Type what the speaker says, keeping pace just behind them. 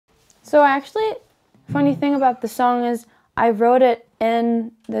So actually, funny thing about the song is I wrote it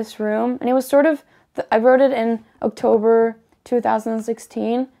in this room, and it was sort of, I wrote it in October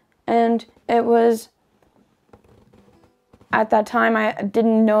 2016, and it was, at that time I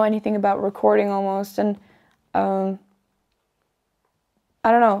didn't know anything about recording almost, and I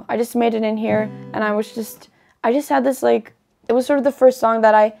don't know, I just made it in here, and I just had this, like, it was sort of the first song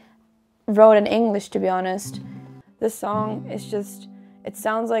that I wrote in English, to be honest. This song is just, it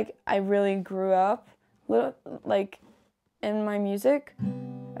sounds like I really grew up, like, in my music,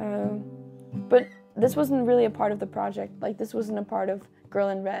 but this wasn't really a part of the project. Like, this wasn't a part of Girl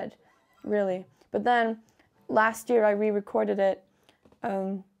in Red, really. But then, last year I re-recorded it,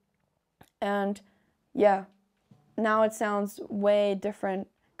 and yeah, now it sounds way different,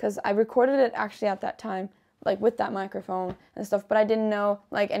 because I recorded it actually at that time, like, with that microphone and stuff, but I didn't know,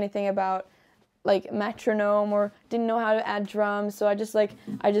 like, anything about, like, metronome, or didn't know how to add drums, so I just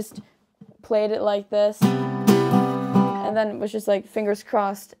played it like this, and then it was just like, fingers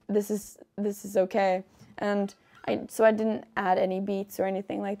crossed, this is okay, and so I didn't add any beats or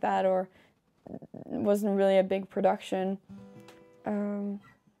anything like that, or it wasn't really a big production,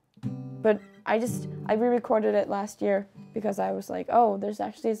 but I re-recorded it last year because I was like, oh, there's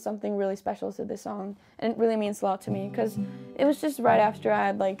actually something really special to this song, and it really means a lot to me, because it was just right after I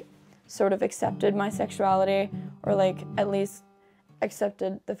had, like, sort of accepted my sexuality, or, like, at least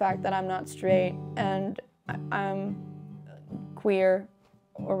accepted the fact that I'm not straight and I'm queer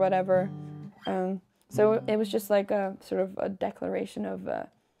or whatever. So it was just like a sort of a declaration of, I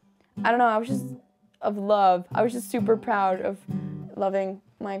don't know, of love. I was just super proud of loving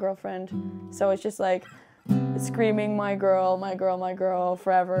my girlfriend. So it's just like screaming, my girl, my girl, my girl,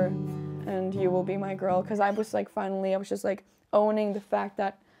 forever, and you will be my girl. Because I was like, finally, I was just like owning the fact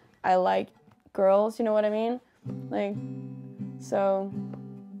that I like girls, you know what I mean? Like, so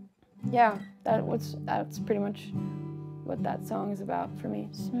yeah, that's pretty much what that song is about for me.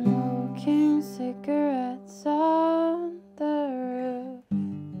 Smoking cigarettes on the roof.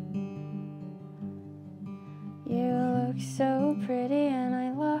 You look so pretty and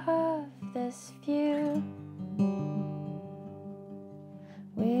I love this view.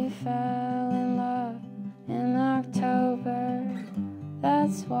 We fell in love in October.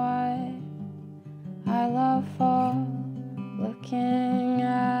 That's why I love fall, looking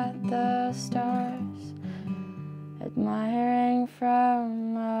at the stars, admiring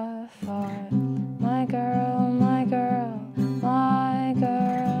from afar. My girl, my girl, my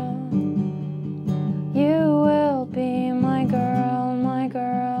girl, you will be my girl, my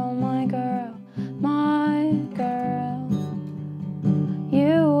girl, my girl, my girl.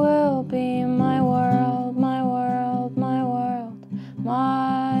 You will be my world, my world, my world,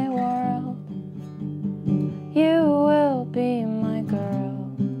 my world. You will be my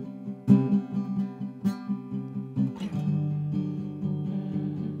girl.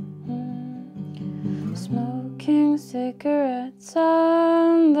 Smoking cigarettes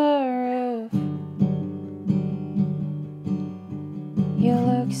on the roof. You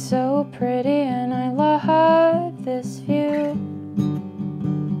look so pretty and I love this view.